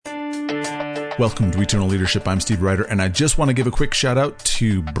Welcome to Eternal Leadership. I'm Steve Ryder, and I just want to give a quick shout out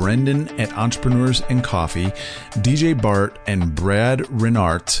to Brendan at Entrepreneurs and Coffee, DJ Bart, and Brad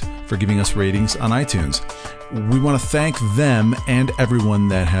Renart for giving us ratings on iTunes. We want to thank them and everyone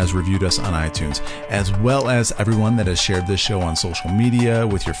that has reviewed us on iTunes, as well as everyone that has shared this show on social media,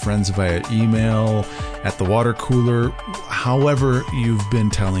 with your friends via email, at the water cooler, however you've been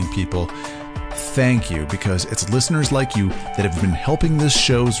telling people. Thank you, because it's listeners like you that have been helping this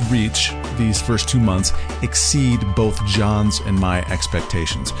show's reach these first 2 months exceed both John's and my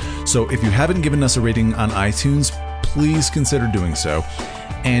expectations. So if you haven't given us a rating on iTunes, please consider doing so.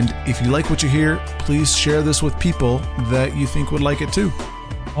 And if you like what you hear, please share this with people that you think would like it too.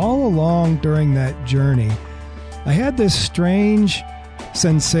 All along during that journey, I had this strange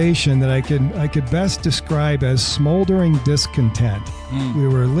sensation that I could best describe as smoldering discontent. We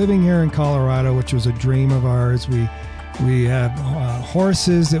were living here in Colorado, which was a dream of ours. We had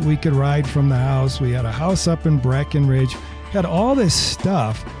horses that we could ride from the house. We had a house up in Breckenridge. Had all this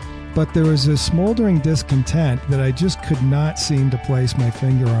stuff, but there was this smoldering discontent that I just could not seem to place my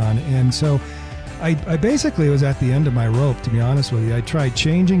finger on. And so I basically was at the end of my rope, to be honest with you. I tried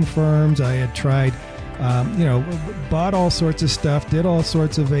changing firms. I had tried bought all sorts of stuff, did all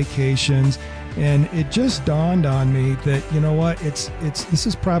sorts of vacations, and it just dawned on me that, you know what, this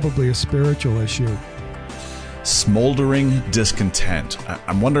is probably a spiritual issue. Smoldering discontent.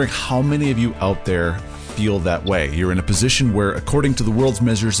 I'm wondering how many of you out there feel that way. You're in a position where, according to the world's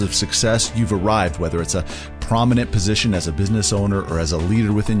measures of success, you've arrived, whether it's a prominent position as a business owner or as a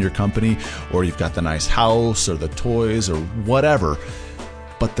leader within your company, or you've got the nice house or the toys or whatever.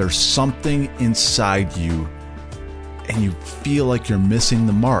 But there's something inside you and you feel like you're missing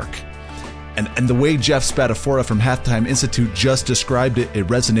the mark. And the way Jeff Spadafora from Halftime Institute just described it, it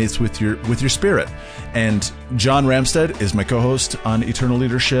resonates with your spirit. And John Ramstead is my co-host on Eternal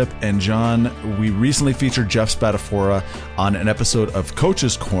Leadership. And John, we recently featured Jeff Spadafora on an episode of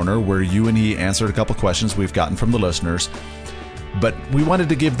Coach's Corner, where you and he answered a couple questions we've gotten from the listeners. But we wanted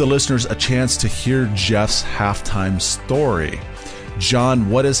to give the listeners a chance to hear Jeff's halftime story. John,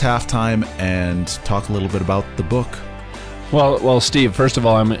 what is Halftime, and talk a little bit about the book? Well, Steve, first of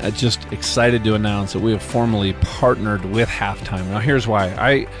all, I'm just excited to announce that we have formally partnered with Halftime. Now, here's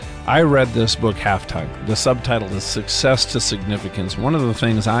why. I read this book, Halftime. The subtitle is Success to Significance. One of the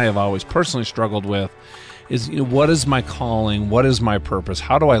things I have always personally struggled with is, what is my calling? What is my purpose?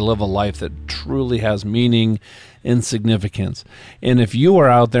 How do I live a life that truly has meaning and significance? And if you are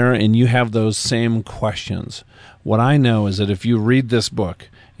out there and you have those same questions, what I know is that if you read this book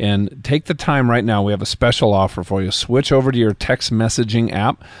and take the time right now, we have a special offer for you. Switch over to your text messaging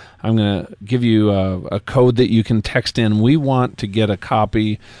app. I'm going to give you a code that you can text in. We want to get a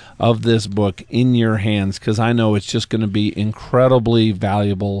copy of this book in your hands because I know it's just going to be incredibly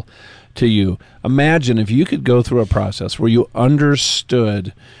valuable to you. Imagine if you could go through a process where you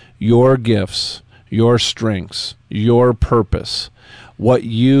understood your gifts, your strengths, your purpose, what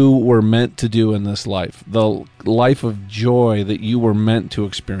you were meant to do in this life, the life of joy that you were meant to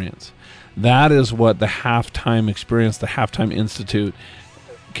experience. That is what the Halftime Experience, the Halftime Institute,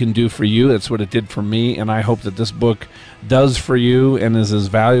 can do for you. That's what it did for me, and I hope that this book does for you and is as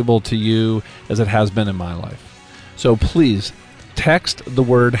valuable to you as it has been in my life. So please text the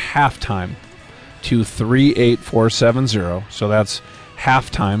word halftime to 38470. So that's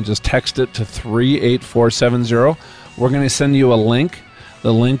halftime. Just text it to 38470. We're going to send you a link.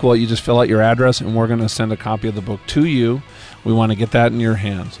 The link will you just fill out your address, and we're going to send a copy of the book to you. We want to get that in your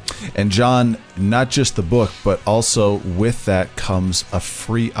hands. And John, not just the book, but also with that comes a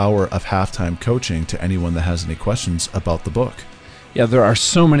free hour of halftime coaching to anyone that has any questions about the book. Yeah, there are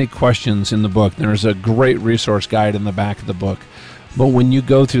so many questions in the book. There's a great resource guide in the back of the book. But when you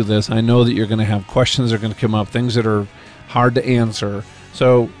go through this, I know that you're going to have questions that are going to come up, things that are hard to answer.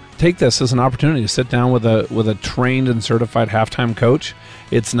 So take this as an opportunity to sit down with a trained and certified halftime coach.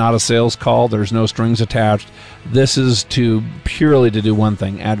 It's not a sales call. There's no strings attached. This is purely to do one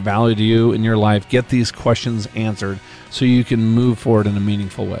thing, add value to you in your life, get these questions answered so you can move forward in a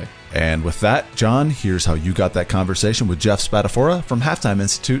meaningful way. And with that, John, here's how you got that conversation with Jeff Spadafora from Halftime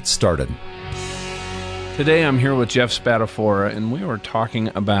Institute started. Today I'm here with Jeff Spadafora, and we were talking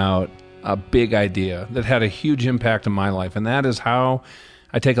about a big idea that had a huge impact on my life, and that is how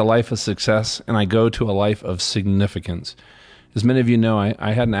I take a life of success and I go to a life of significance. As many of you know,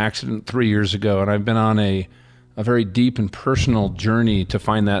 I had an accident 3 years ago, and I've been on a very deep and personal journey to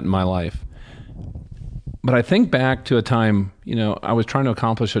find that in my life. But I think back to a time, I was trying to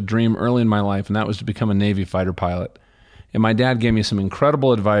accomplish a dream early in my life, and that was to become a Navy fighter pilot. And my dad gave me some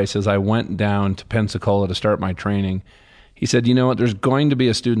incredible advice as I went down to Pensacola to start my training. He said, you know what, there's going to be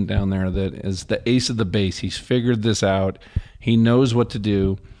a student down there that is the ace of the base. He's figured this out. He knows what to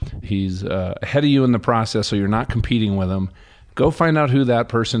do. He's ahead of you in the process, so you're not competing with him. Go find out who that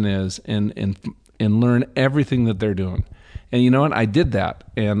person is and learn everything that they're doing. And you know what? I did that.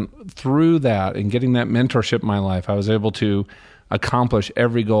 And through that and getting that mentorship in my life, I was able to accomplish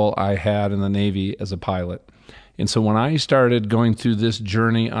every goal I had in the Navy as a pilot. And so when I started going through this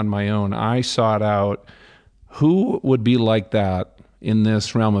journey on my own, I sought out who would be like that in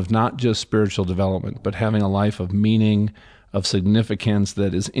this realm of not just spiritual development, but having a life of meaning, of significance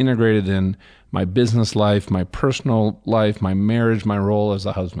that is integrated in my business life, my personal life, my marriage, my role as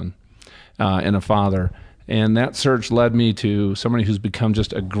a husband and a father. And that search led me to somebody who's become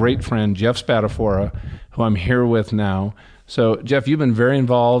just a great friend, Jeff Spadafora, who I'm here with now. So, Jeff, you've been very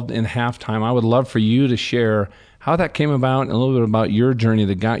involved in Halftime. I would love for you to share how that came about and a little bit about your journey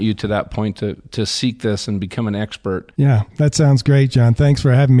that got you to that point to seek this and become an expert. Yeah, that sounds great, John. Thanks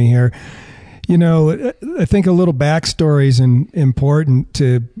for having me here. You know, I think a little backstory is important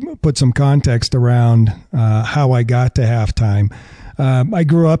to put some context around how I got to Halftime. I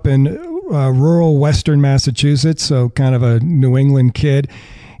grew up in rural western Massachusetts, so kind of a New England kid,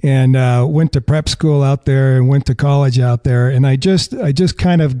 and went to prep school out there and went to college out there. And I just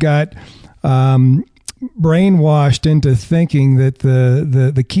kind of got brainwashed into thinking that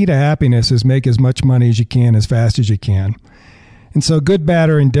the key to happiness is make as much money as you can as fast as you can. And so good, bad,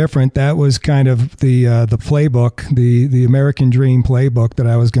 or indifferent, that was kind of the playbook, the American Dream playbook that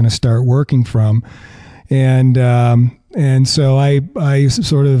I was going to start working from. And so I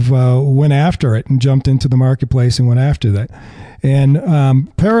sort of went after it and jumped into the marketplace and went after that.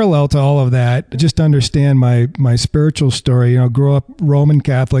 And parallel to all of that, just understand my spiritual story. You know, grew up Roman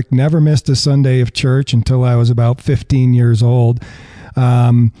Catholic, never missed a Sunday of church until I was about 15 years old.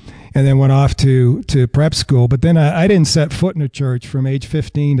 And then went off to prep school. But then I didn't set foot in a church from age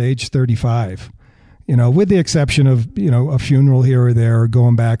 15 to age 35, you know, with the exception of, you know, a funeral here or there or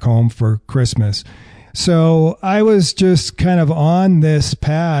going back home for Christmas. So I was just kind of on this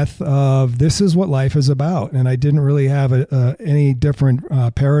path of this is what life is about. And I didn't really have any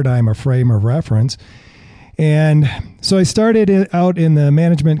different paradigm or frame of reference. And so I started out in the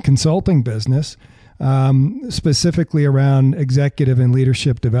management consulting business, specifically around executive and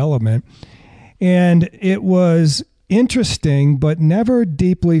leadership development. And it was interesting, but never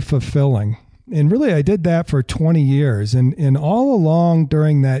deeply fulfilling. And really, I did that for 20 years. And all along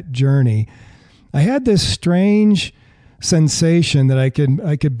during that journey, I had this strange sensation that I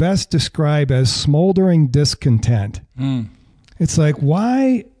could best describe as smoldering discontent. It's like,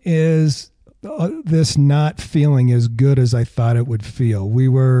 why is this not feeling as good as I thought it would feel? We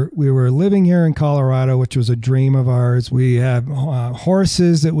were living here in Colorado, which was a dream of ours. We had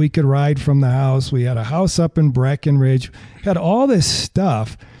horses that we could ride from the house. We had a house up in Breckenridge. Had all this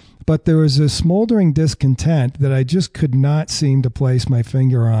stuff, but there was a smoldering discontent that I just could not seem to place my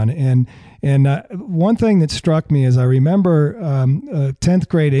finger on. And one thing that struck me is I remember a 10th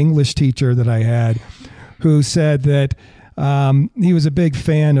grade English teacher that I had who said that he was a big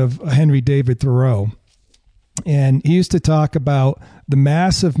fan of Henry David Thoreau. And he used to talk about the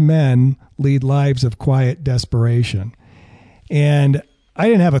mass of men lead lives of quiet desperation. And I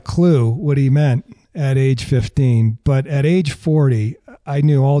didn't have a clue what he meant at age 15, but at age 40, I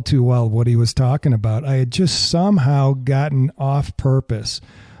knew all too well what he was talking about. I had just somehow gotten off purpose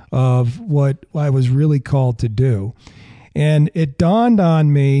of what I was really called to do. And it dawned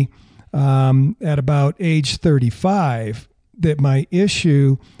on me at about age 35 that my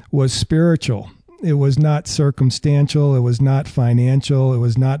issue was spiritual. It was not circumstantial. It was not financial. It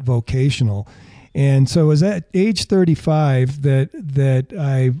was not vocational. And so it was at age 35 that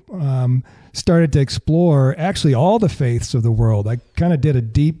I started to explore actually all the faiths of the world. I kind of did a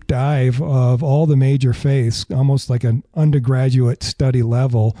deep dive of all the major faiths, almost like an undergraduate study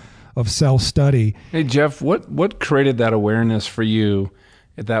level of self-study. Hey, Jeff, what created that awareness for you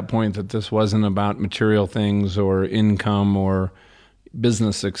at that point that this wasn't about material things or income or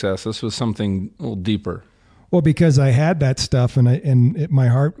business success? This was something a little deeper. Well, because I had that stuff and my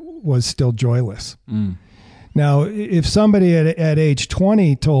heart was still joyless. Now, if somebody at age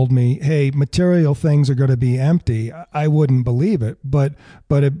 20 told me, hey, material things are going to be empty, I wouldn't believe it. But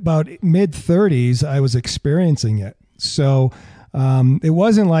about mid-30s, I was experiencing it. So it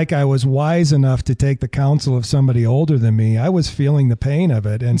wasn't like I was wise enough to take the counsel of somebody older than me. I was feeling the pain of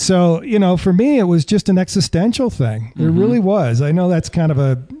it. And so, you know, for me, it was just an existential thing. It really was. I know that's kind of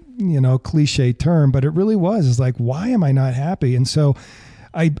a, you know, cliche term, but it really was. It's like, why am I not happy? And so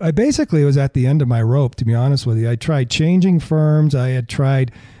I basically was at the end of my rope, to be honest with you. I tried changing firms. I had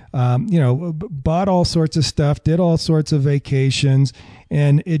tried bought all sorts of stuff, did all sorts of vacations.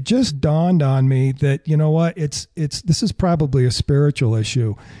 And it just dawned on me that, you know what, this is probably a spiritual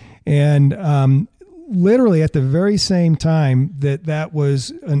issue. And literally at the very same time that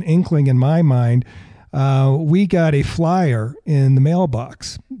was an inkling in my mind, we got a flyer in the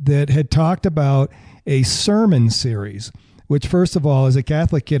mailbox that had talked about a sermon series, which, first of all, as a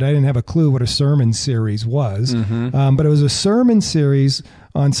Catholic kid, I didn't have a clue what a sermon series was. But it was a sermon series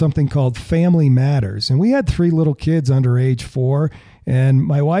on something called Family Matters. And we had 3 little kids under age 4. And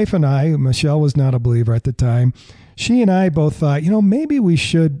my wife and I, Michelle was not a believer at the time, she and I both thought, maybe we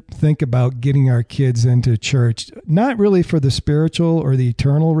should think about getting our kids into church, not really for the spiritual or the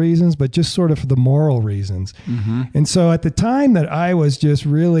eternal reasons, but just sort of for the moral reasons. And so at the time that I was just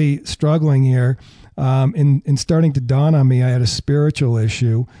really struggling here, and starting to dawn on me, I had a spiritual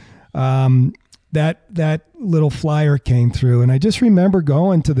issue. That little flyer came through, and I just remember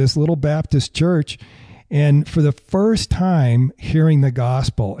going to this little Baptist church, and for the first time hearing the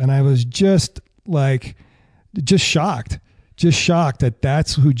gospel, and I was just shocked that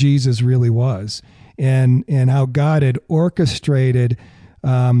that's who Jesus really was, and how God had orchestrated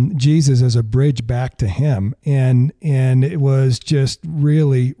Jesus as a bridge back to him. And it was just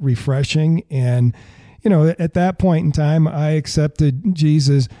really refreshing. And, at that point in time, I accepted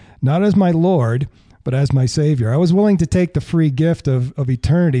Jesus not as my Lord, but as my Savior. I was willing to take the free gift of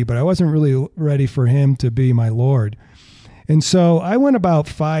eternity, but I wasn't really ready for him to be my Lord. And so I went about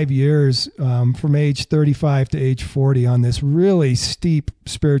 5 years from age 35 to age 40 on this really steep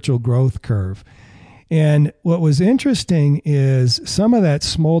spiritual growth curve. And what was interesting is some of that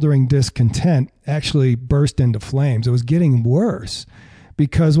smoldering discontent actually burst into flames. It was getting worse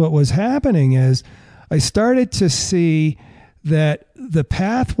because what was happening is I started to see that the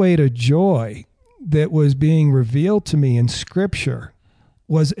pathway to joy that was being revealed to me in Scripture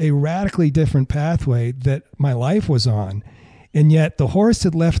was a radically different pathway that my life was on. And yet the horse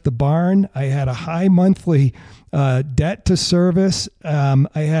had left the barn. I had a high monthly debt to service. I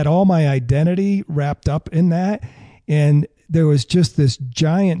had all my identity wrapped up in that. And there was just this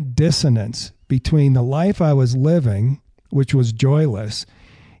giant dissonance between the life I was living, which was joyless,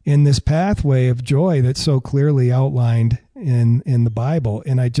 and this pathway of joy that's so clearly outlined in the Bible.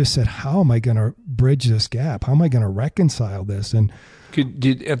 And I just said, how am I going to bridge this gap? How am I going to reconcile this? And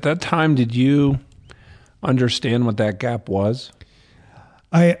at that time, did you understand what that gap was?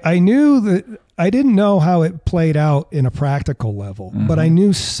 I knew that I didn't know how it played out in a practical level, but I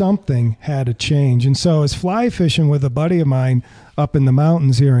knew something had to change. And so I was fly fishing with a buddy of mine up in the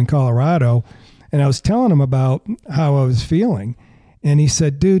mountains here in Colorado, and I was telling him about how I was feeling. And he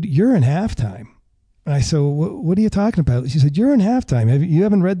said, dude, you're in halftime. And I said, what are you talking about? He said, you're in halftime. You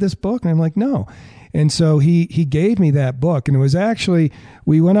haven't read this book? And I'm like, no. And so he gave me that book, and it was actually,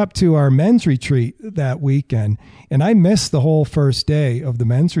 we went up to our men's retreat that weekend, and I missed the whole first day of the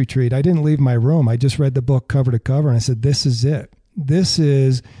men's retreat. I didn't leave my room. I just read the book cover to cover, and I said, this is it. This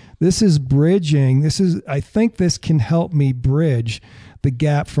is bridging. I think this can help me bridge the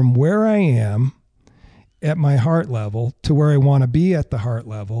gap from where I am at my heart level to where I want to be at the heart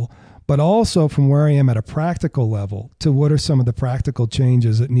level, but also from where I am at a practical level to what are some of the practical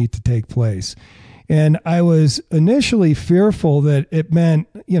changes that need to take place. And I was initially fearful that it meant,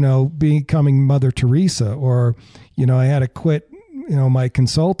 becoming Mother Teresa, or, I had to quit, my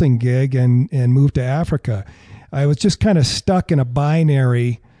consulting gig and move to Africa. I was just kind of stuck in a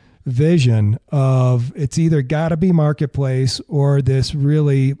binary vision of it's either got to be marketplace or this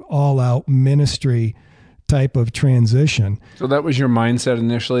really all-out ministry type of transition. So that was your mindset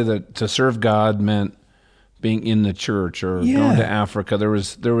initially, that to serve God meant being in the church or going to Africa. There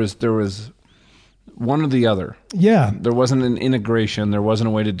was one or the other. Yeah. There wasn't an integration. There wasn't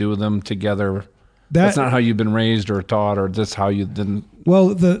a way to do them together. That's not how you've been raised or taught, or that's how you didn't. Well,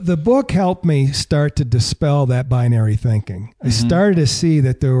 the book helped me start to dispel that binary thinking. I started to see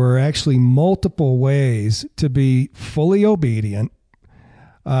that there were actually multiple ways to be fully obedient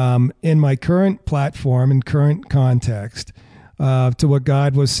in my current platform and current context to what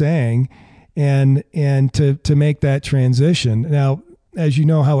God was saying, and to make that transition. Now, as you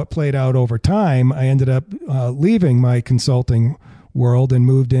know how it played out over time, I ended up leaving my consulting world and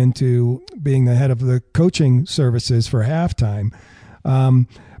moved into being the head of the coaching services for Halftime.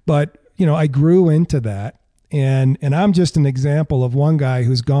 But, I grew into that. And I'm just an example of one guy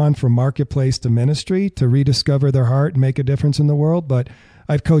who's gone from marketplace to ministry to rediscover their heart and make a difference in the world. But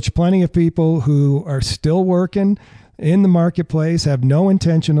I've coached plenty of people who are still working in the marketplace, have no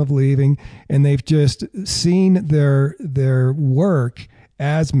intention of leaving, and they've just seen their work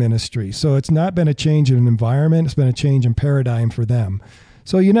as ministry. So it's not been a change in environment, it's been a change in paradigm for them.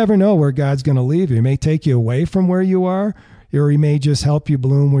 So you never know where God's going to leave you. He may take you away from where you are, or he may just help you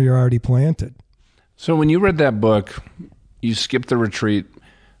bloom where you're already planted. So when you read that book, you skipped the retreat.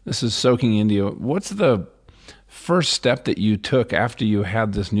 This is soaking into you. What's the first step that you took after you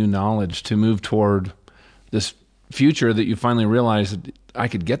had this new knowledge to move toward this future that you finally realized that I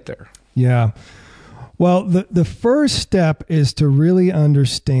could get there? Yeah. Well, the first step is to really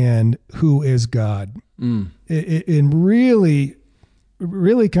understand who is God. And really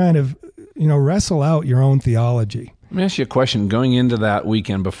kind of, wrestle out your own theology. Let me ask you a question. Going into that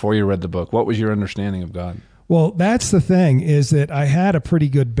weekend before you read the book, what was your understanding of God? Well, that's the thing, is that I had a pretty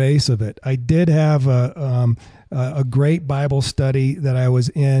good base of it. I did have a great Bible study that I was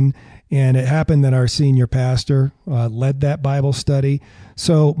in, and it happened that our senior pastor led that Bible study.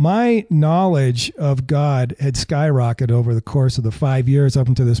 So my knowledge of God had skyrocketed over the course of the 5 years up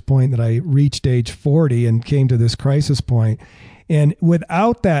until this point that I reached age 40 and came to this crisis point. And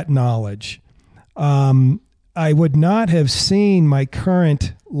without that knowledge, I would not have seen my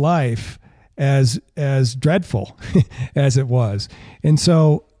current life as dreadful as it was. And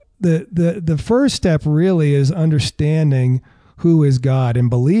so the first step really is understanding who is God and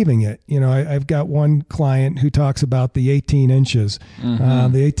believing it. I've got one client who talks about the 18 inches,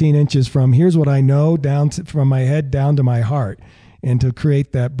 the 18 inches from here's what I know from my head down to my heart, and to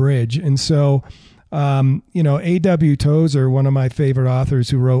create that bridge. And so, A.W. Tozer, one of my favorite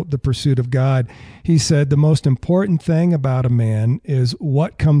authors who wrote The Pursuit of God, he said the most important thing about a man is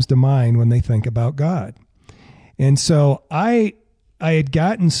what comes to mind when they think about God. And so I had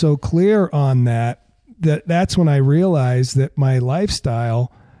gotten so clear on that's when I realized that my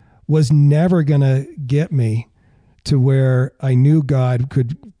lifestyle was never going to get me to where I knew God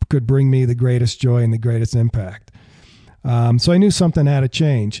could bring me the greatest joy and the greatest impact. So I knew something had to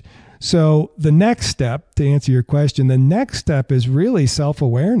change. So the next step, to answer your question, the next step is really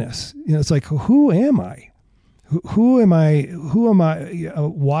self-awareness. It's like, who am I? Who am I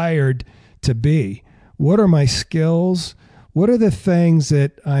wired to be? What are my skills? What are the things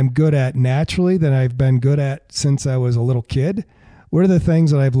that I'm good at naturally that I've been good at since I was a little kid? What are the things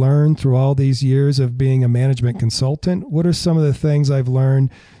that I've learned through all these years of being a management consultant? What are some of the things I've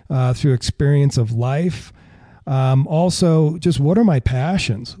learned through experience of life? Also, just what are my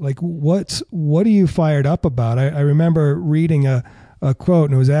passions? Like, what are you fired up about? I remember reading a quote,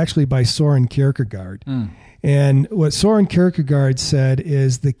 and it was actually by Soren Kierkegaard. And what Soren Kierkegaard said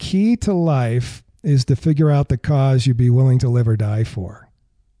is the key to life is to figure out the cause you'd be willing to live or die for.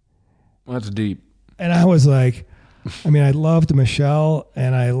 Well, that's deep. And I was like, I loved Michelle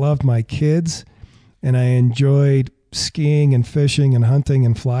and I loved my kids and I enjoyed skiing and fishing and hunting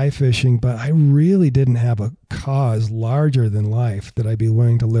and fly fishing, but I really didn't have a cause larger than life that I'd be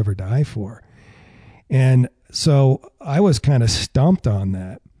willing to live or die for. And so I was kind of stumped on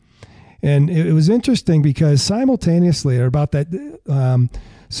that. And it was interesting because simultaneously, or about that,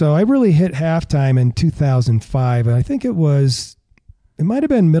 so I really hit halftime in 2005, and I think it might have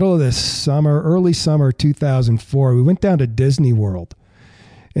been middle of this summer, early summer 2004. We went down to Disney World,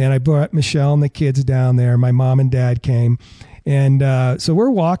 and I brought Michelle and the kids down there. My mom and dad came, and so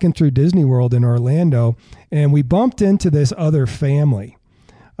we're walking through Disney World in Orlando, and we bumped into this other family.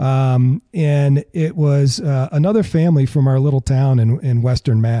 And it was another family from our little town in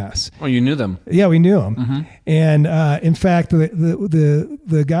Western Mass. Oh, you knew them? Yeah, we knew them. Mm-hmm. And in fact,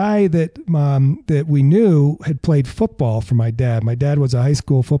 the guy that we knew had played football for my dad. My dad was a high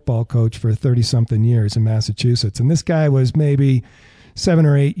school football coach for 30-something years in Massachusetts, and this guy was maybe 7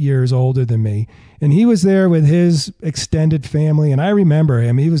 or 8 years older than me. And he was there with his extended family. And I remember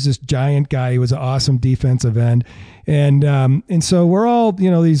him. He was this giant guy. He was an awesome defensive end. And so we're all,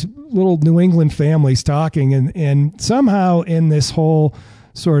 these little New England families talking. And somehow in this whole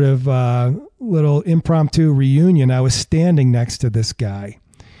sort of little impromptu reunion, I was standing next to this guy.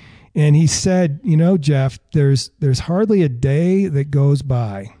 And he said, Jeff, there's hardly a day that goes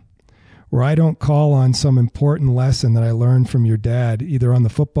by where I don't call on some important lesson that I learned from your dad, either on the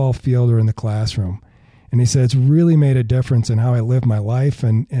football field or in the classroom. And he said, it's really made a difference in how I live my life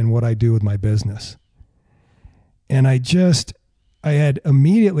and what I do with my business. And I had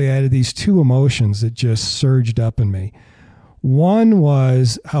these two emotions that just surged up in me. One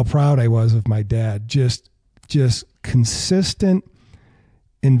was how proud I was of my dad, just consistent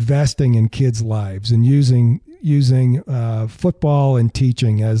investing in kids' lives and using football and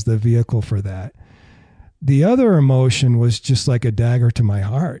teaching as the vehicle for that. The other emotion was just like a dagger to my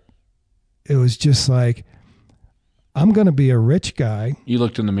heart. It was just like, I'm going to be a rich guy. You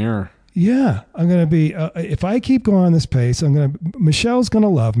looked in the mirror. Yeah, I'm going to be, if I keep going on this pace, Michelle's going to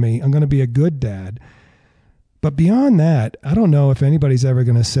love me. I'm going to be a good dad. But beyond that, I don't know if anybody's ever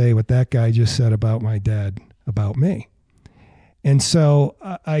going to say what that guy just said about my dad, about me. And so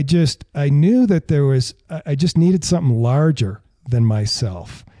I knew that I just needed something larger than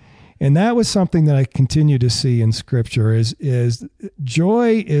myself. And that was something that I continue to see in Scripture is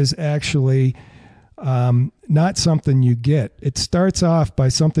joy is actually not something you get. It starts off by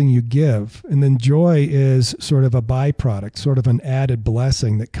something you give, and then joy is sort of a byproduct, sort of an added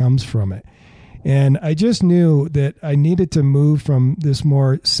blessing that comes from it. And I just knew that I needed to move from this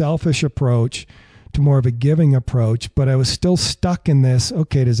more selfish approach to more of a giving approach, but I was still stuck in this,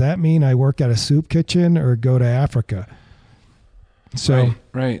 okay, does that mean I work at a soup kitchen or go to Africa? So,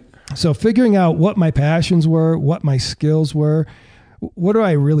 right. So figuring out what my passions were, what my skills were, what do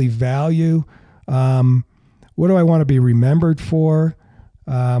I really value, what do I want to be remembered for?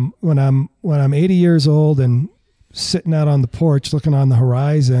 When I'm 80 years old and sitting out on the porch looking on the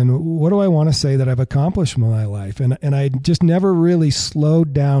horizon, what do I want to say that I've accomplished in my life? And I just never really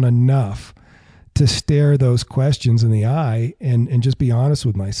slowed down enough to stare those questions in the eye and just be honest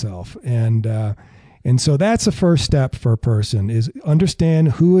with myself. And so that's the first step for a person is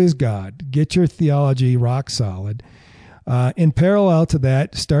understand who is God, get your theology rock solid. In parallel to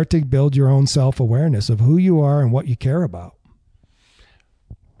that, start to build your own self-awareness of who you are and what you care about.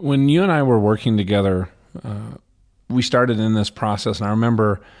 When you and I were working together, we started in this process, and I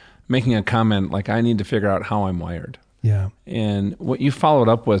remember making a comment like, I need to figure out how I'm wired. Yeah. And what you followed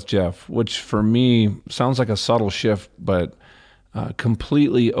up with, Jeff, which for me sounds like a subtle shift, but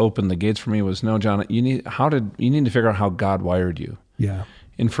completely opened the gates for me, was, no, John, you need to figure out how God wired you. Yeah.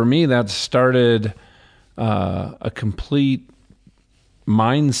 And for me, that started a complete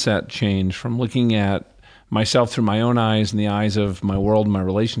mindset change from looking at myself through my own eyes and the eyes of my world and my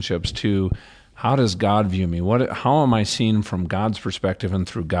relationships to how does God view me? How am I seen from God's perspective and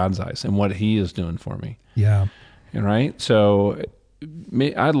through God's eyes and what He is doing for me? Yeah. Right? So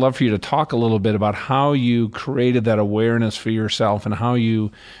I'd love for you to talk a little bit about how you created that awareness for yourself and how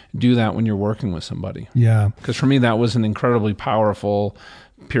you do that when you're working with somebody. Yeah. Because for me, that was an incredibly powerful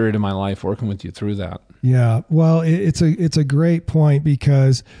period of my life working with you through that. Yeah. Well, it's a great point,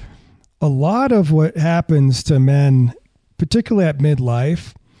 because a lot of what happens to men, particularly at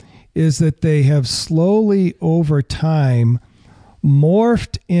midlife, is that they have slowly over time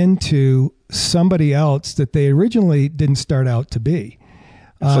morphed into somebody else that they originally didn't start out to be.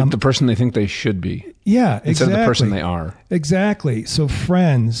 It's like the person they think they should be. Yeah, exactly. Instead of the person they are. Exactly. So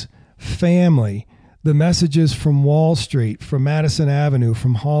friends, family, the messages from Wall Street, from Madison Avenue,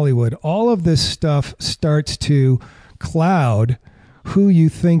 from Hollywood, all of this stuff starts to cloud who you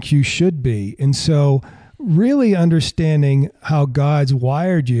think you should be. And so really understanding how God's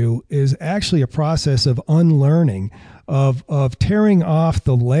wired you is actually a process of unlearning, of tearing off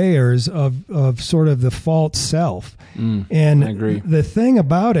the layers of sort of the false self. And I agree. The thing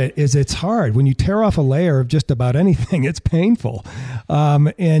about it is it's hard. When you tear off a layer of just about anything, it's painful.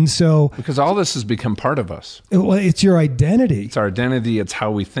 And so... Because all this has become part of us. Well, it's your identity. It's our identity. It's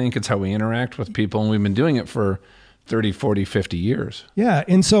how we think. It's how we interact with people. And we've been doing it for 30, 40, 50 years. Yeah.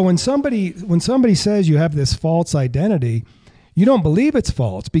 And so when somebody says you have this false identity, you don't believe it's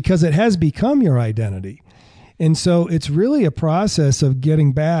false because it has become your identity. And so it's really a process of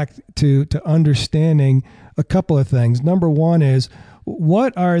getting back to understanding a couple of things. Number one is,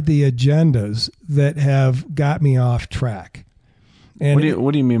 what are the agendas that have got me off track? And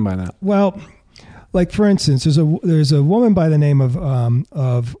what do you mean by that? Well, like for instance, there's a woman by the name of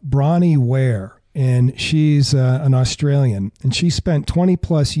Bronnie Ware, and she's an Australian, and she spent 20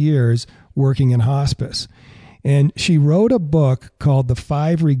 plus years working in hospice. And she wrote a book called The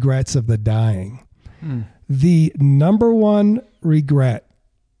 5 Regrets of the Dying. The number one regret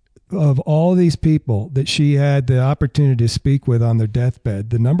of all these people that she had the opportunity to speak with on their deathbed,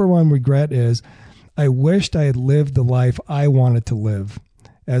 the number one regret is, I wished I had lived the life I wanted to live,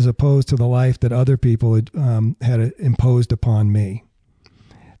 as opposed to the life that other people had imposed upon me.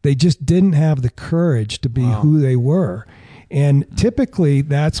 They just didn't have the courage to be who they were. And typically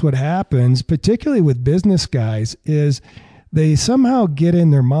that's what happens, particularly with business guys, is they somehow get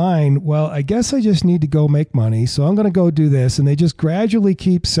in their mind, well, I guess I just need to go make money, so I'm going to go do this. And they just gradually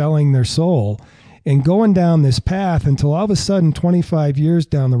keep selling their soul and going down this path until all of a sudden, 25 years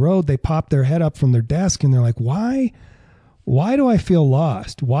down the road, they pop their head up from their desk and they're like, why do I feel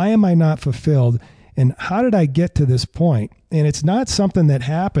lost? Why am I not fulfilled? And how did I get to this point? And it's not something that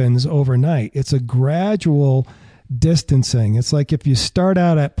happens overnight. It's a gradual distancing. It's like if you start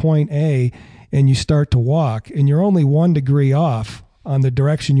out at point A and you start to walk and you're only 1 degree off on the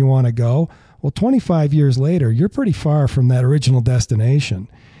direction you want to go, well, 25 years later, you're pretty far from that original destination.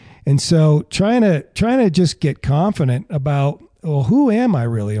 And so trying to just get confident about, well, who am I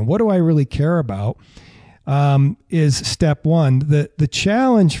really and what do I really care about, is step one. The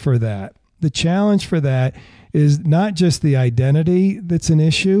challenge for that is not just the identity that's an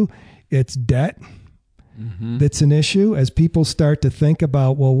issue, it's debt. That's an issue. As people start to think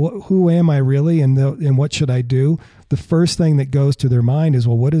about, well, who am I really, and what should I do? The first thing that goes to their mind is,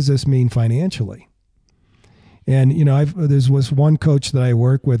 well, what does this mean financially? And there was one coach that I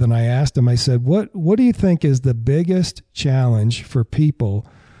work with, and I asked him. I said, "What do you think is the biggest challenge for people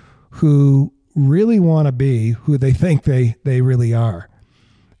who really want to be who they think they really are?"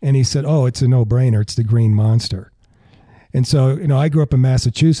 And he said, "Oh, it's a no-brainer. It's the green monster." And so, I grew up in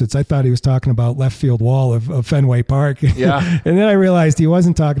Massachusetts. I thought he was talking about left field wall of Fenway Park. Yeah. And then I realized he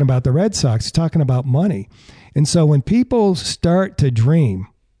wasn't talking about the Red Sox. He's talking about money. And so when people start to dream,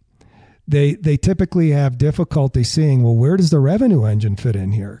 they typically have difficulty seeing, well, where does the revenue engine fit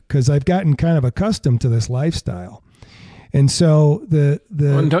in here? Because I've gotten kind of accustomed to this lifestyle. And so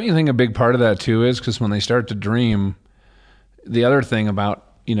Well, don't you think a big part of that too is because when they start to dream, the other thing about,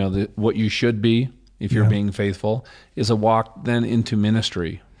 what you should be, if you're being faithful, is a walk then into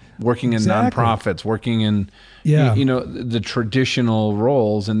ministry, working in nonprofits, working in, the traditional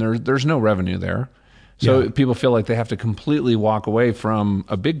roles, and there's no revenue there. So people feel like they have to completely walk away from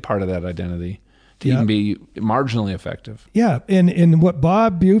a big part of that identity to even be marginally effective. Yeah, and what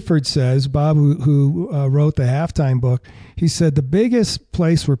Bob Buford says, Bob who wrote the Halftime book, he said the biggest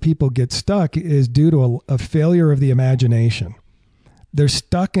place where people get stuck is due to a failure of the imagination. They're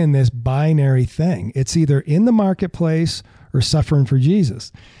stuck in this binary thing. It's either in the marketplace or suffering for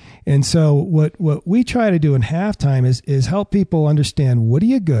Jesus. And so what we try to do in Halftime is help people understand, what are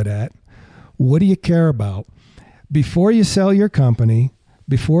you good at? What do you care about? Before you sell your company,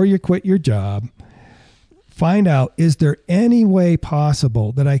 before you quit your job, find out, is there any way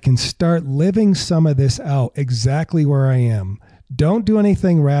possible that I can start living some of this out exactly where I am? Don't do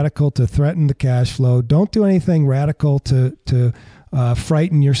anything radical to threaten the cash flow. Don't do anything radical to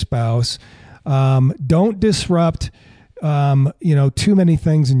frighten your spouse. Don't disrupt, too many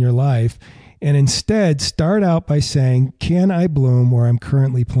things in your life. And instead, start out by saying, can I bloom where I'm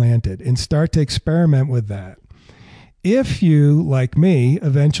currently planted? And start to experiment with that. If you, like me,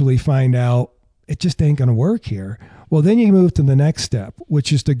 eventually find out it just ain't going to work here, well, then you move to the next step,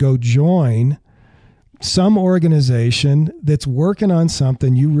 which is to go join some organization that's working on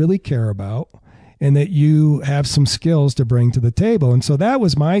something you really care about and that you have some skills to bring to the table. And so that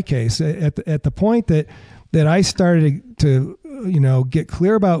was my case. At the point that I started to get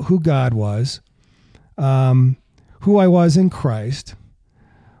clear about who God was, who I was in Christ,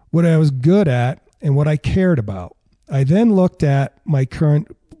 what I was good at, and what I cared about. I then looked at my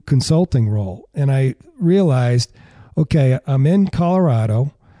current consulting role, and I realized, okay, I'm in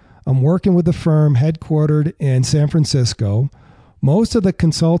Colorado. I'm working with a firm headquartered in San Francisco. Most of the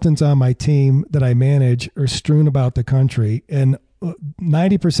consultants on my team that I manage are strewn about the country, and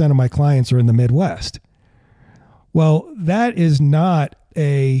 90% of my clients are in the Midwest. Well, that is not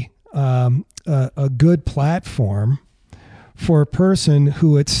a good platform for a person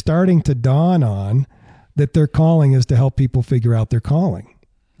who it's starting to dawn on that their calling is to help people figure out their calling.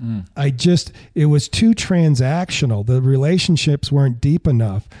 It was too transactional. The relationships weren't deep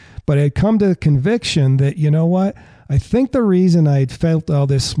enough. But I had come to the conviction that, you know what? I think the reason I had felt all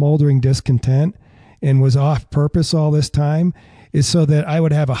this smoldering discontent and was off purpose all this time is so that I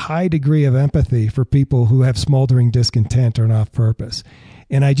would have a high degree of empathy for people who have smoldering discontent or off purpose.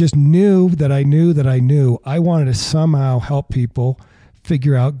 And I just knew that I wanted to somehow help people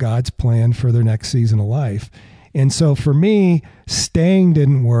figure out God's plan for their next season of life. And so for me, staying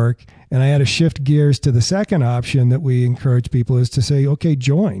didn't work. And I had to shift gears to the second option that we encourage people is to say, okay,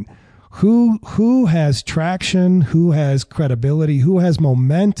 join. Who has traction, who has credibility, who has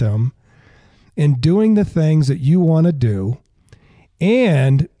momentum in doing the things that you want to do.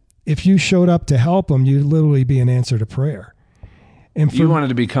 And if you showed up to help them, you'd literally be an answer to prayer. And you wanted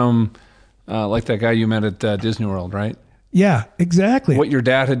to become like that guy you met at Disney World, right? Yeah, exactly. What your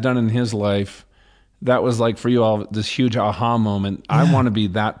dad had done in his life, that was like for you all this huge aha moment. Yeah. I want to be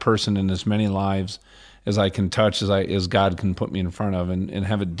that person in as many lives as I can touch, as God can put me in front of, and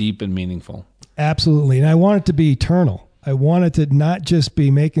have it deep and meaningful. Absolutely. And I want it to be eternal. I want it to not just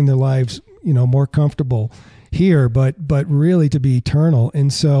be making their lives, more comfortable here, but really to be eternal.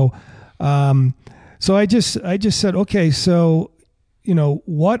 And so, I just said, okay, so,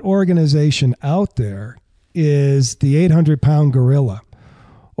 what organization out there is the 800-pound gorilla?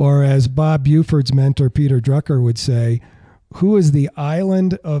 Or as Bob Buford's mentor, Peter Drucker, would say, who is the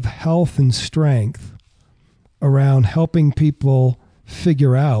island of health and strength around helping people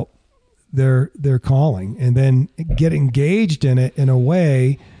figure out their calling and then get engaged in it in a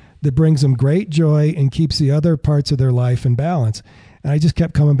way that brings them great joy and keeps the other parts of their life in balance. And I just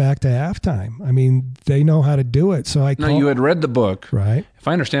kept coming back to Halftime. I mean, they know how to do it. So you had read the book. Right. If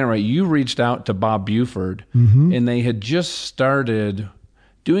I understand it right, you reached out to Bob Buford, and they had just started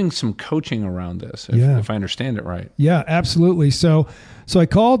doing some coaching around this, if I understand it right. Yeah, absolutely. So I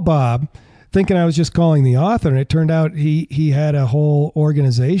called Bob thinking I was just calling the author, and it turned out he had a whole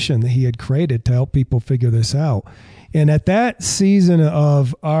organization that he had created to help people figure this out. And at that season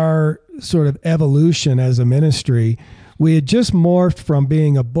of our sort of evolution as a ministry, we had just morphed from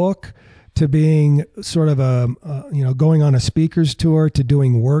being a book to being sort of going on a speaker's tour to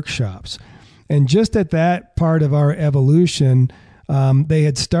doing workshops. And just at that part of our evolution, they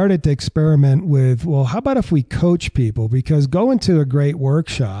had started to experiment with, well, how about if we coach people? Because going to a great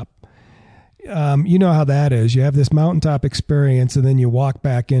workshop, you know how that is. You have this mountaintop experience and then you walk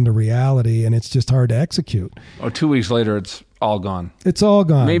back into reality and it's just hard to execute. 2 weeks later, it's all gone. It's all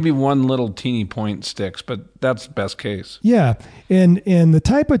gone. Maybe one little teeny point sticks, but that's best case. Yeah. And the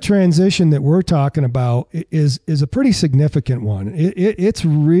type of transition that we're talking about is a pretty significant one. It's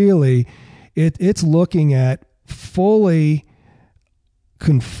really, it's looking at fully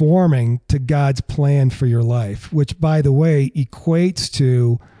conforming to God's plan for your life, which, by the way, equates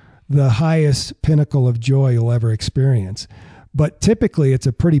to the highest pinnacle of joy you'll ever experience. But typically it's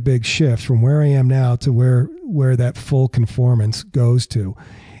a pretty big shift from where I am now to where that full conformance goes to.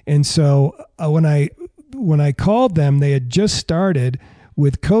 And so when I called them, they had just started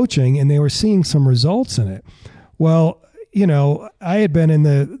with coaching and they were seeing some results in it. Well, I had been in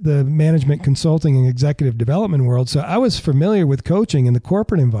the management consulting and executive development world, so I was familiar with coaching in the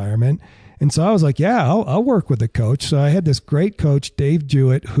corporate environment. And so I was like, yeah, I'll work with the coach. So I had this great coach, Dave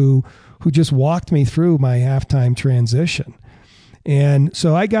Jewett, who just walked me through my Halftime transition. And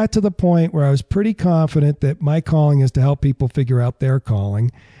so I got to the point where I was pretty confident that my calling is to help people figure out their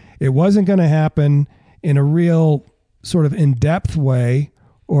calling. It wasn't going to happen in a real sort of in-depth way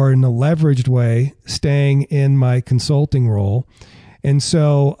or in a leveraged way, staying in my consulting role. And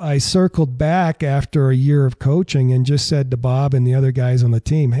so I circled back after a year of coaching and just said to Bob and the other guys on the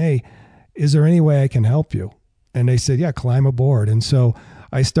team, hey, is there any way I can help you? And they said, yeah, climb aboard. And so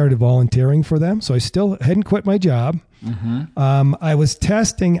I started volunteering for them. So I still hadn't quit my job. Mm-hmm. I was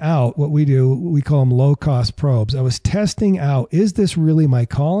testing out what we do. We call them low-cost probes. I was testing out, is this really my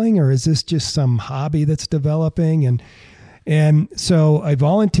calling or is this just some hobby that's developing? And so I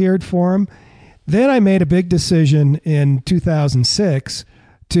volunteered for them. Then I made a big decision in 2006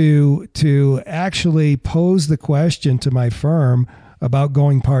 to actually pose the question to my firm about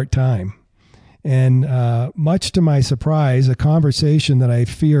going part-time. And much to my surprise, a conversation that I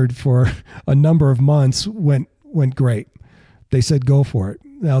feared for a number of months went great. They said, go for it.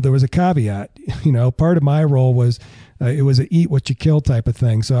 Now, there was a caveat. Part of my role was it was a eat what you kill type of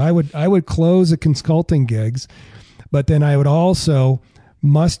thing. So I would close the consulting gigs, but then I would also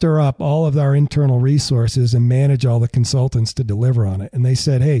muster up all of our internal resources and manage all the consultants to deliver on it. And they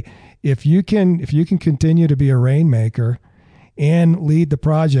said, hey, if you can continue to be a rainmaker and lead the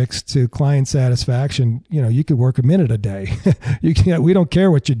projects to client satisfaction, you could work a minute a day. We don't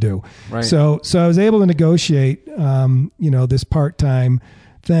care what you do. Right. So I was able to negotiate, this part-time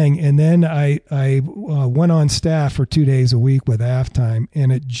thing. And then I went on staff for 2 days a week with Halftime,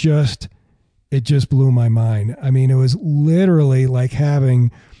 and it just blew my mind. I mean, it was literally like having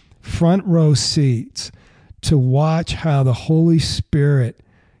front row seats to watch how the Holy Spirit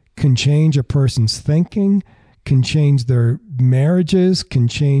can change a person's thinking, can change their marriages, can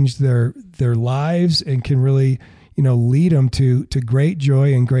change their lives, and can really, lead them to great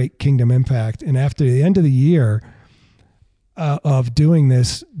joy and great kingdom impact. And after the end of the year of doing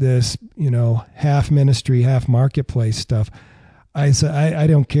this, half ministry, half marketplace stuff, I said, I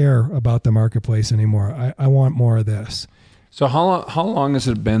don't care about the marketplace anymore. I want more of this. So how long has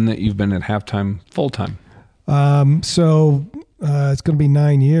it been that you've been at Halftime full time? It's going to be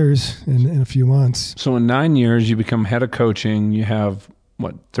 9 years in a few months. So in 9 years, you become head of coaching. You have,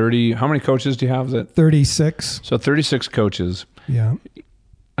 30? How many coaches do you have? 36. So 36 coaches. Yeah.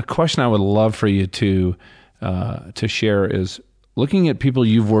 A question I would love for you to share is looking at people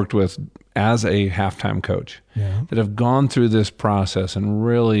you've worked with as a Halftime coach that have gone through this process and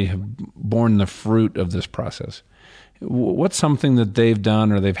really have borne the fruit of this process. What's something that they've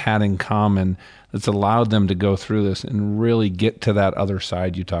done or they've had in common that's allowed them to go through this and really get to that other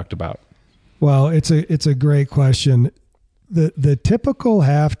side you talked about? Well, it's a great question. The typical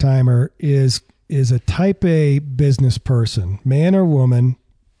Halftimer is a type A business person, man or woman,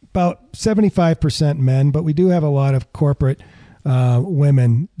 about 75% men, but we do have a lot of corporate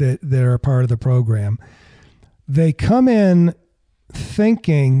women that are a part of the program. They come in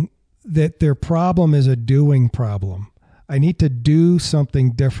thinking that their problem is a doing problem. I need to do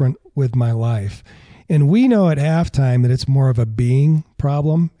something different with my life. And we know at halftime that it's more of a being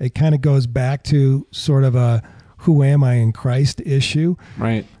problem. It kind of goes back to sort of a who am I in Christ issue.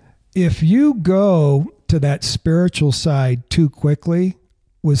 Right. If you go to that spiritual side too quickly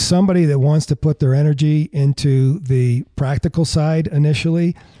with somebody that wants to put their energy into the practical side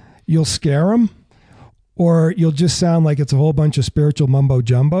initially, you'll scare them, or you'll just sound like it's a whole bunch of spiritual mumbo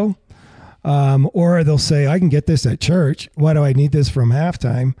jumbo. Or they'll say, I can get this at church. Why do I need this from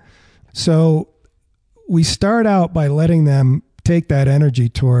halftime? So we start out by letting them take that energy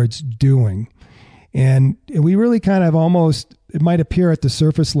towards doing. And we really kind of almost, it might appear at the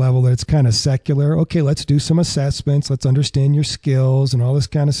surface level that it's kind of secular. Okay, let's do some assessments. Let's understand your skills and all this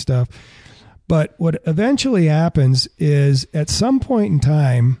kind of stuff. But what eventually happens is at some point in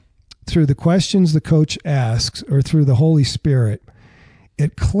time, through the questions the coach asks or through the Holy Spirit,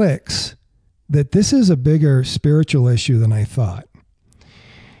 it clicks that this is a bigger spiritual issue than I thought.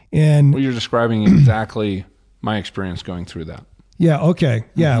 And well, you're describing exactly my experience going through that. Yeah. Okay.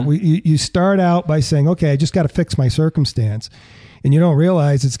 Yeah. Mm-hmm. You start out by saying, okay, I just got to fix my circumstance. And you don't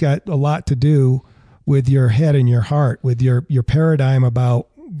realize it's got a lot to do with your head and your heart, with your paradigm about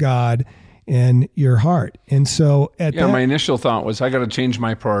God and your heart. And so my initial thought was, I got to change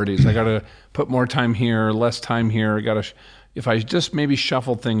my priorities. I got to put more time here, less time here. I got to, if I just maybe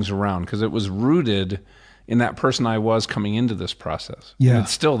shuffle things around, because it was rooted in that person I was coming into this process. Yeah. And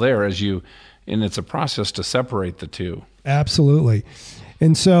it's still there and it's a process to separate the two. Absolutely.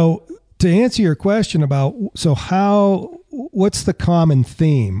 And so to answer your question about, what's the common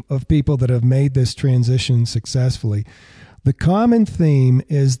theme of people that have made this transition successfully? The common theme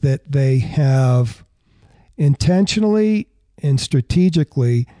is that they have intentionally and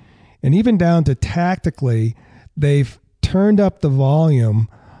strategically, and even down to tactically, they've turned up the volume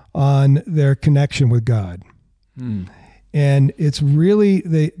on their connection with God. And it's really,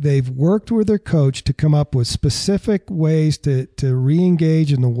 they've worked with their coach to come up with specific ways to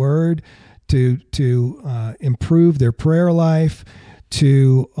re-engage in the Word, to improve their prayer life,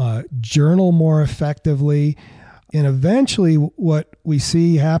 to journal more effectively. And eventually what we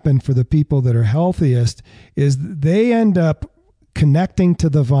see happen for the people that are healthiest is they end up connecting to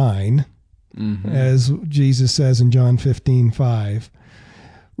the vine, as Jesus says in John 15:5,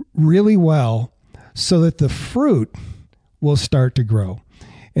 really well, so that the fruit will start to grow.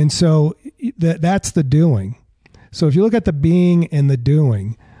 And so that's the doing. So if you look at the being and the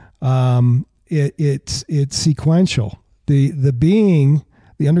doing, it's sequential. The being,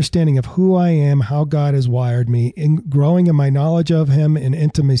 the understanding of who I am, how God has wired me, in growing in my knowledge of Him and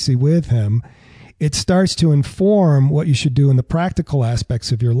intimacy with Him, it starts to inform what you should do in the practical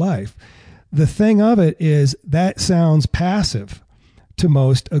aspects of your life. The thing of it is that sounds passive to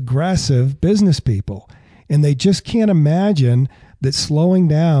most aggressive business people. And they just can't imagine that slowing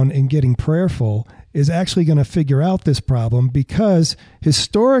down and getting prayerful is actually going to figure out this problem, because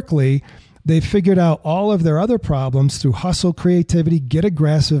historically, they've figured out all of their other problems through hustle, creativity, get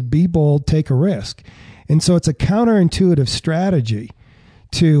aggressive, be bold, take a risk. And so it's a counterintuitive strategy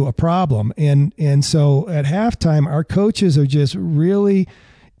to a problem. And so at halftime, our coaches are just really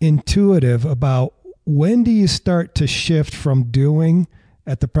intuitive about when do you start to shift from doing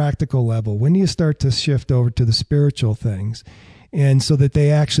at the practical level? When do you start to shift over to the spiritual things? And so that they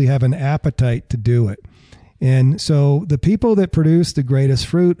actually have an appetite to do it. And so the people that produce the greatest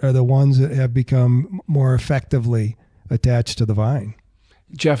fruit are the ones that have become more effectively attached to the vine.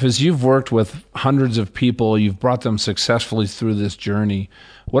 Jeff, as you've worked with hundreds of people, you've brought them successfully through this journey.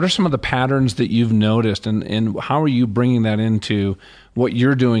 What are some of the patterns that you've noticed, and how are you bringing that into what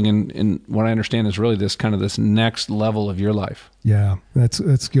you're doing in what I understand is really this kind of this next level of your life? Yeah,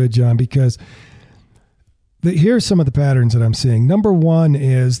 that's good, John, because here's some of the patterns that I'm seeing. Number one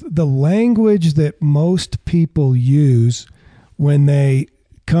is the language that most people use when they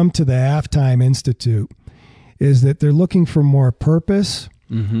come to the Halftime Institute is that they're looking for more purpose,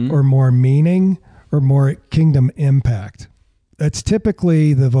 or more meaning, or more kingdom impact. That's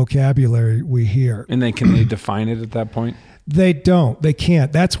typically the vocabulary we hear. And can they define it at that point? They don't. They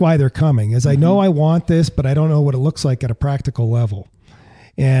can't. That's why they're coming, is I know I want this, but I don't know what it looks like at a practical level.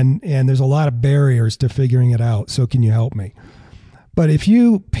 And there's a lot of barriers to figuring it out. So can you help me? But if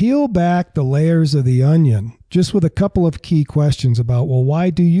you peel back the layers of the onion, just with a couple of key questions about, well, why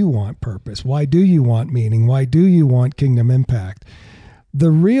do you want purpose? Why do you want meaning? Why do you want kingdom impact? The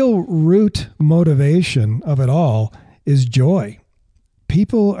real root motivation of it all is joy.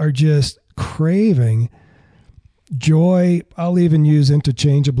 People are just craving joy. I'll even use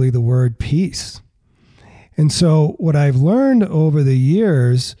interchangeably the word peace. And so what I've learned over the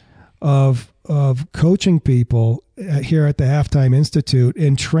years of coaching people here at the Halftime Institute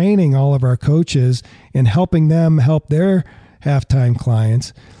and training all of our coaches and helping them help their halftime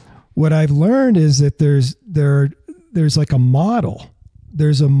clients, what I've learned is that there's like a model.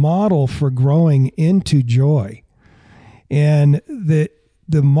 There's a model for growing into joy. And the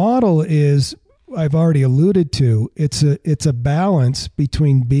model is, I've already alluded to, it's a balance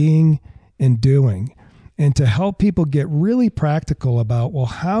between being and doing. And to help people get really practical about, well,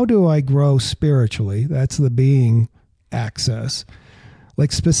 how do I grow spiritually? That's the being access.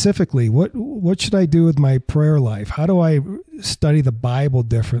 Like specifically, what should I do with my prayer life? How do I study the Bible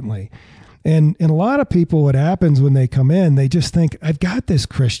differently? And a lot of people, what happens when they come in, they just think, I've got this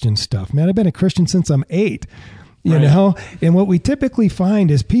Christian stuff. Man, I've been a Christian since I'm 8, you know? And what we typically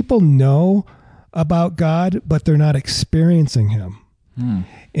find is people know about God, but they're not experiencing him.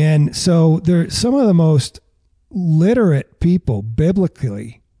 And so some of the most literate people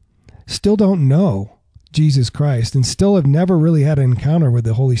biblically still don't know Jesus Christ and still have never really had an encounter with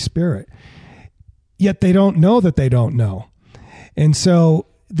the Holy Spirit. Yet they don't know that they don't know. And so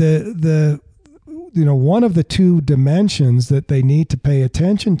one of the two dimensions that they need to pay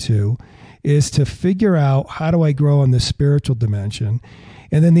attention to is to figure out, how do I grow in the spiritual dimension?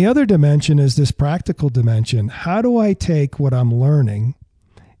 And then the other dimension is this practical dimension. How do I take what I'm learning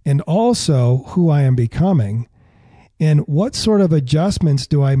and also who I am becoming, and what sort of adjustments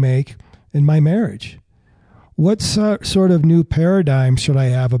do I make in my marriage? What sort of new paradigm should I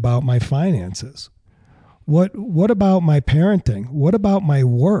have about my finances? What about my parenting? What about my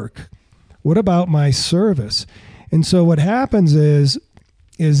work? What about my service? And so what happens is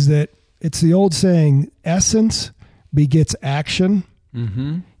that it's the old saying, essence begets action.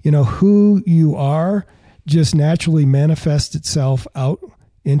 Mm-hmm. You know, who you are just naturally manifests itself out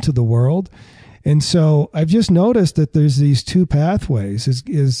into the world. And so I've just noticed that there's these two pathways,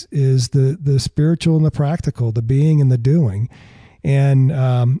 is the spiritual and the practical, the being and the doing,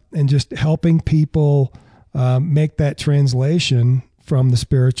 and just helping people make that translation from the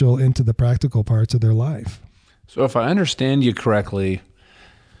spiritual into the practical parts of their life. So if I understand you correctly,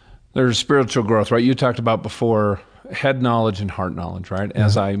 there's spiritual growth, right? You talked about before head knowledge and heart knowledge, right? Yeah.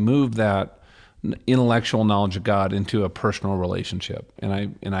 As I move that intellectual knowledge of God into a personal relationship,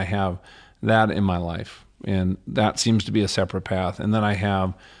 and I have that in my life, and that seems to be a separate path. And then I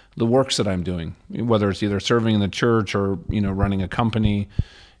have the works that I'm doing, whether it's either serving in the church or running a company.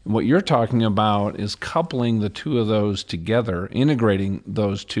 And what you're talking about is coupling the two of those together, integrating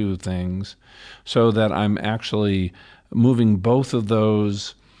those two things, so that I'm actually moving both of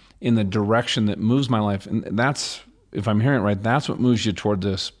those in the direction that moves my life. And that's, if I'm hearing it right, that's what moves you toward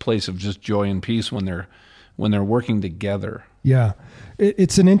this place of just joy and peace when they're working together. Yeah,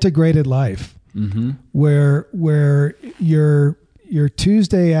 it's an integrated life, mm-hmm. where your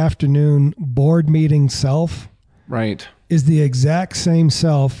Tuesday afternoon board meeting self, right, is the exact same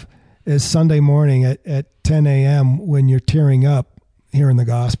self as Sunday morning at 10 a.m. when you're tearing up hearing the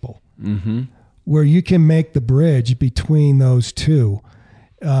gospel, mm-hmm. where you can make the bridge between those two.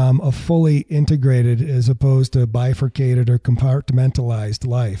 A fully integrated as opposed to bifurcated or compartmentalized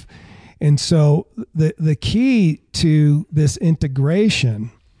life. And so the key to this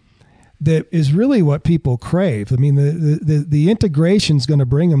integration that is really what people crave. I mean, the integration is going to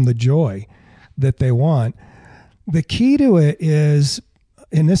bring them the joy that they want. The key to it is,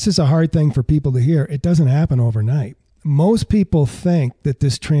 and this is a hard thing for people to hear, it doesn't happen overnight. Most people think that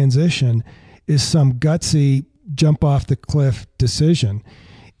this transition is some gutsy jump off the cliff decision.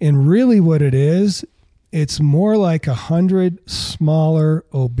 And really what it is, it's more like 100 smaller,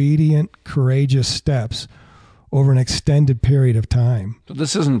 obedient, courageous steps over an extended period of time. So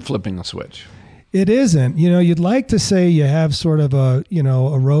this isn't flipping a switch. It isn't. You'd like to say you have sort of a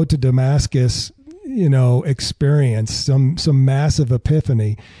road to Damascus, experience, some massive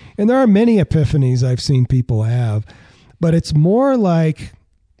epiphany. And there are many epiphanies I've seen people have, but it's more like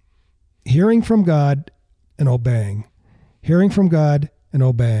hearing from God and obeying, hearing from God and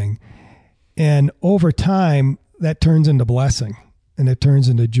obeying. And over time, that turns into blessing and it turns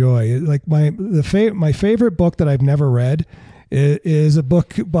into joy. Like my favorite book that I've never read is a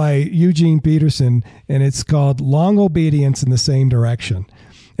book by Eugene Peterson, and it's called Long Obedience in the Same Direction.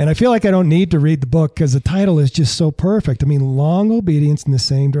 And I feel like I don't need to read the book because the title is just so perfect. I mean, long obedience in the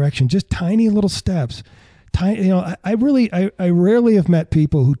same direction, just tiny little steps. I rarely have met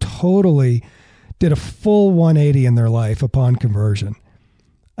people who totally did a full 180 in their life upon conversion.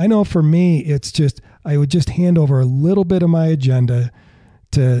 I know for me, it's just, I would just hand over a little bit of my agenda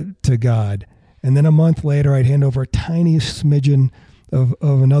to God. And then a month later, I'd hand over a tiny smidgen of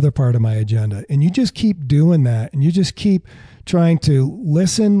another part of my agenda. And you just keep doing that. And you just keep trying to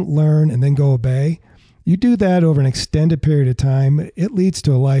listen, learn, and then go obey. You do that over an extended period of time, it leads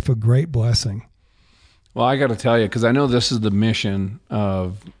to a life of great blessing. Well, I got to tell you, because I know this is the mission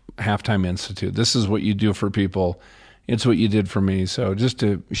of Halftime Institute. This is what you do for people. It's what you did for me. So just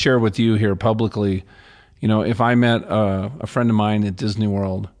to share with you here publicly, if I met a friend of mine at Disney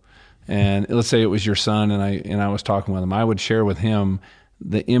World, and let's say it was your son, and I was talking with him, I would share with him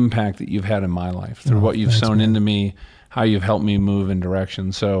the impact that you've had in my life through what you've sown into me, how you've helped me move in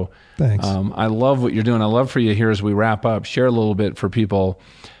direction. So thanks. I love what you're doing. I love for you here as we wrap up, share a little bit for people,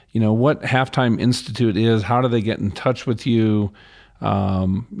 what Halftime Institute is, how do they get in touch with you,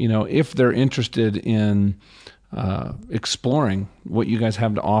 if they're interested in exploring what you guys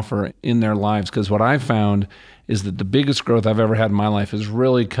have to offer in their lives. Because what I've found is that the biggest growth I've ever had in my life has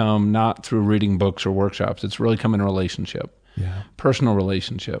really come not through reading books or workshops. It's really come in a relationship. Yeah. Personal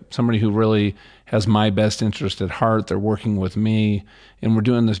relationship, somebody who really has my best interest at heart. They're working with me, and we're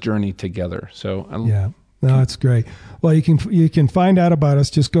doing this journey together. So yeah, no, that's great. Well, you can find out about us.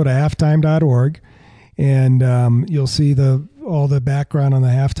 Just go to halftime.org, and you'll see all the background on the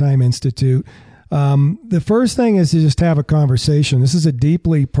Halftime Institute. The first thing is to just have a conversation. This is a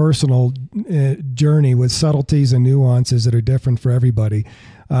deeply personal journey with subtleties and nuances that are different for everybody.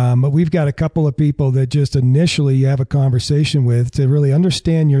 But we've got a couple of people that just initially you have a conversation with to really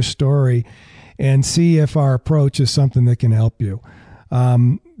understand your story and see if our approach is something that can help you.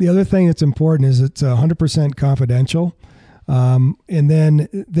 The other thing that's important is it's 100% confidential. And then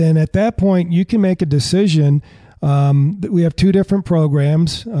at that point, you can make a decision. We have two different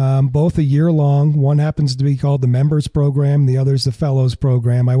programs, both a year long. One happens to be called the Members Program. The other is the Fellows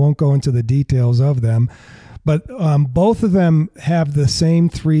Program. I won't go into the details of them. But both of them have the same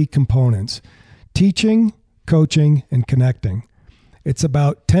three components: teaching, coaching, and connecting. It's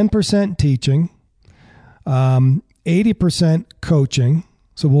about 10% teaching, 80% coaching.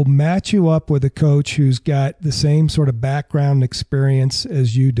 So we'll match you up with a coach who's got the same sort of background experience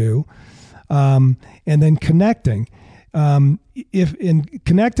as you do. And then connecting.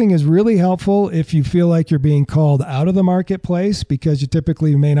 Connecting is really helpful if you feel like you're being called out of the marketplace, because you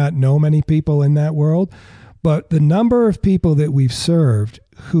typically may not know many people in that world. But the number of people that we've served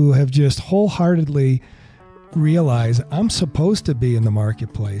who have just wholeheartedly realized, I'm supposed to be in the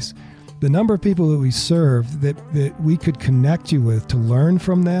marketplace. The number of people that we serve that we could connect you with to learn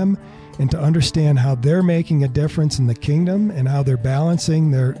from them and to understand how they're making a difference in the kingdom and how they're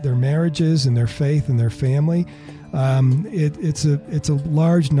balancing their marriages and their faith and their family. It's a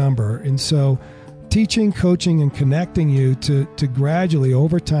large number. And so teaching, coaching, and connecting you to gradually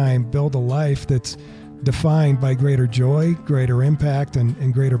over time build a life that's defined by greater joy, greater impact,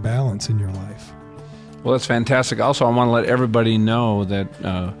 and greater balance in your life. Well, that's fantastic. Also, I want to let everybody know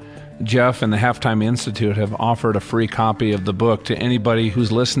that Jeff and the Halftime Institute have offered a free copy of the book to anybody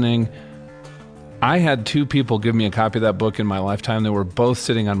who's listening. I had two people give me a copy of that book in my lifetime. They were both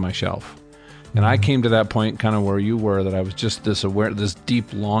sitting on my shelf. And I came to that point kind of where you were, that I was just this deep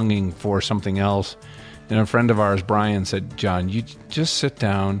longing for something else. And a friend of ours, Brian, said, John, you just sit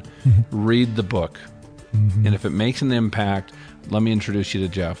down, read the book. And if it makes an impact, let me introduce you to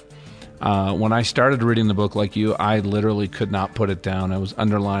Jeff. When I started reading the book like you, I literally could not put it down. I was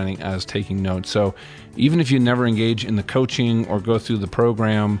underlining, I was taking notes. So even if you never engage in the coaching or go through the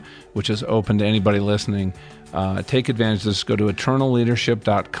program, which is open to anybody listening, take advantage of this. Go to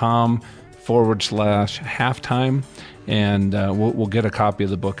eternalleadership.com/halftime, and we'll get a copy of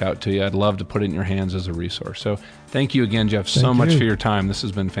the book out to you. I'd love to put it in your hands as a resource. So thank you again, Jeff, so much for your time. This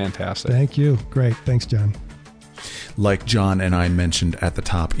has been fantastic. Thank you. Great. Thanks, John. Like John and I mentioned at the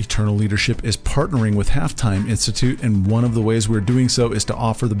top, Eternal Leadership is partnering with Halftime Institute, and one of the ways we're doing so is to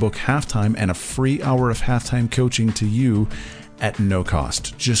offer the book Halftime and a free hour of halftime coaching to you at no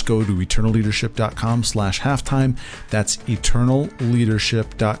cost. Just go to eternalleadership.com/halftime. That's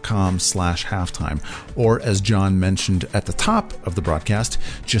eternalleadership.com/halftime. Or as John mentioned at the top of the broadcast,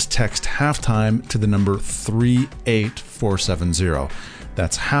 just text halftime to the number 38470.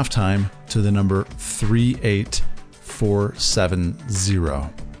 That's halftime to the number 38470.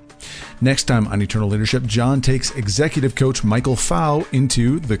 Next time on Eternal Leadership, John takes executive coach Michael Pfau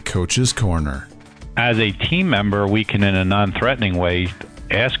into the Coach's Corner. As a team member, we can, in a non-threatening way,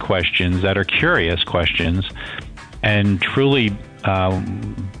 ask questions that are curious questions and truly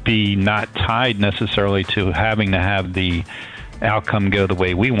be not tied necessarily to having to have the outcome go the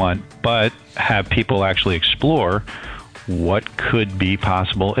way we want, but have people actually explore what could be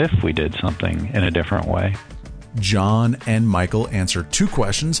possible if we did something in a different way. John and Michael answer 2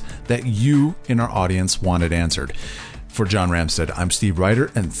 questions that you in our audience wanted answered. For John Ramstead, I'm Steve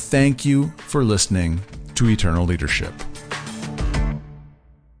Ryder, and thank you for listening to Eternal Leadership.